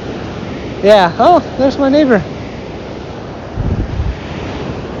 So, yeah. Oh, there's my neighbor.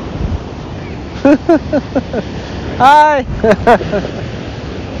 Hi.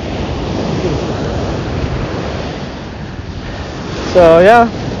 So, yeah.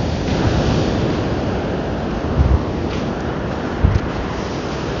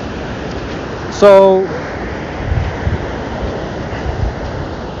 So,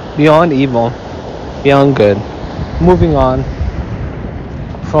 beyond evil, beyond good, moving on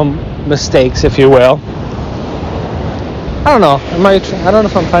from mistakes, if you will. I don't know. I don't know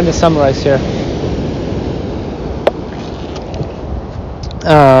if I'm trying to summarize here.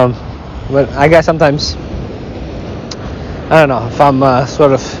 But I guess sometimes, I don't know if I'm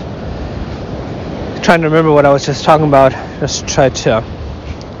sort of trying to remember what I was just talking about. Just try to.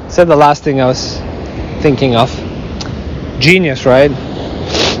 Said the last thing I was thinking of. Genius, right?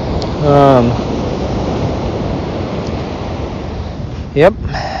 Yep.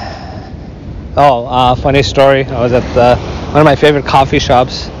 Oh, funny story. I was at one of my favorite coffee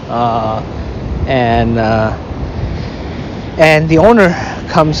shops, and the owner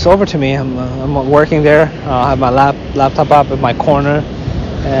comes over to me. I'm working there. I have my laptop up in my corner,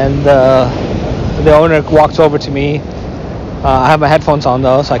 and the owner walks over to me. I have my headphones on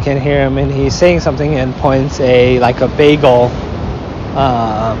though, so I can't hear him, and he's saying something and points a bagel,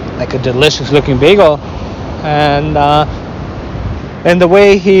 like a delicious looking bagel, and the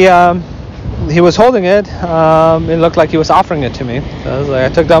way he was holding it, it looked like he was offering it to me. So I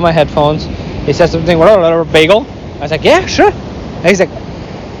took down my headphones. He said something, "What, a bagel?" I was like, "Yeah, sure." And he's like,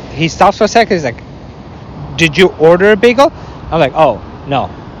 he stops for a second. He's like, "Did you order a bagel?" I'm like, "Oh no,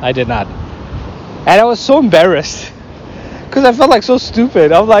 I did not." And I was so embarrassed, because I felt like so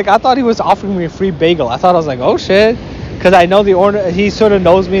stupid. I'm like, I thought he was offering me a free bagel. I thought, I was like, oh shit. Because I know the owner, he sort of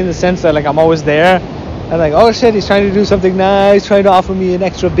knows me in the sense that like I'm always there. I'm like, oh shit, he's trying to do something nice, trying to offer me an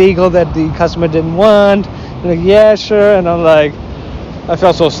extra bagel that the customer didn't want. I'm like, yeah, sure. And I'm like, I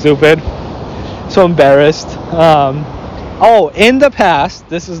felt so stupid, so embarrassed. In the past,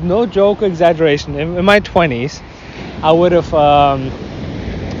 this is no joke or exaggeration, in my 20s, I would have,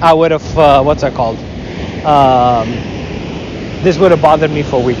 what's that called? This would have bothered me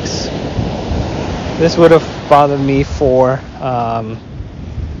for weeks. This would have bothered me for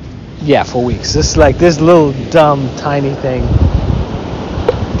weeks. This little dumb tiny thing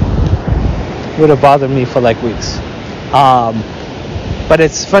would have bothered me for like weeks. But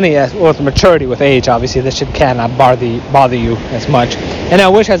it's funny, with maturity, with age, obviously this shit cannot bother you as much. And I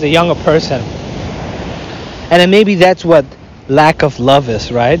wish, as a younger person, and then maybe that's what lack of love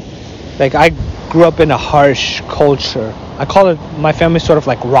is, right? Like, I grew up in a harsh culture. I call it, my family sort of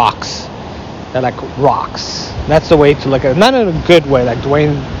like rocks. They're like rocks. That's the way to look at it. Not in a good way, like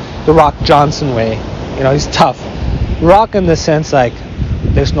Dwayne "The Rock" Johnson way. You know, he's tough. Rock in the sense like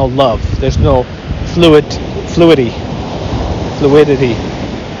there's no love. There's no fluidity.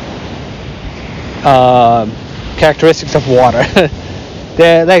 Characteristics of water.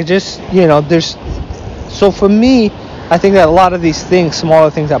 They're like just, there's. So for me, I think that a lot of these things, smaller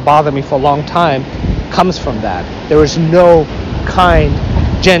things that bother me for a long time, comes from that. There was no kind,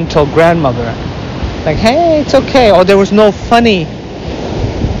 gentle grandmother. Like, hey, it's okay. Or there was no funny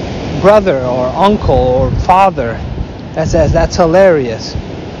brother or uncle or father that says, that's hilarious.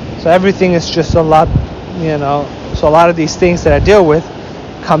 So everything is just a lot, So a lot of these things that I deal with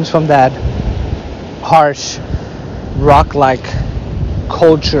comes from that harsh, rock-like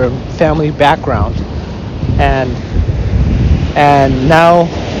culture, family background. And now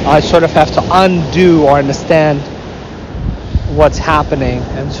I sort of have to undo or understand what's happening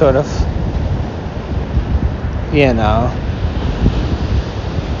and sort of,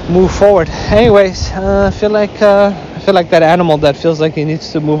 move forward. Anyways, I feel like that animal that feels like he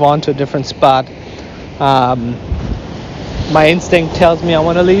needs to move on to a different spot. My instinct tells me I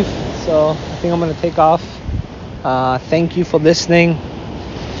want to leave, so I think I'm going to take off. Thank you for listening.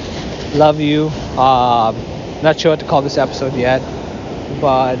 Love you. Not sure what to call this episode yet,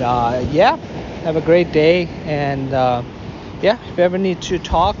 but yeah, have a great day. And yeah, if you ever need to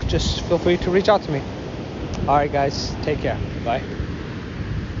talk, just feel free to reach out to me. All right, guys, take care. Bye.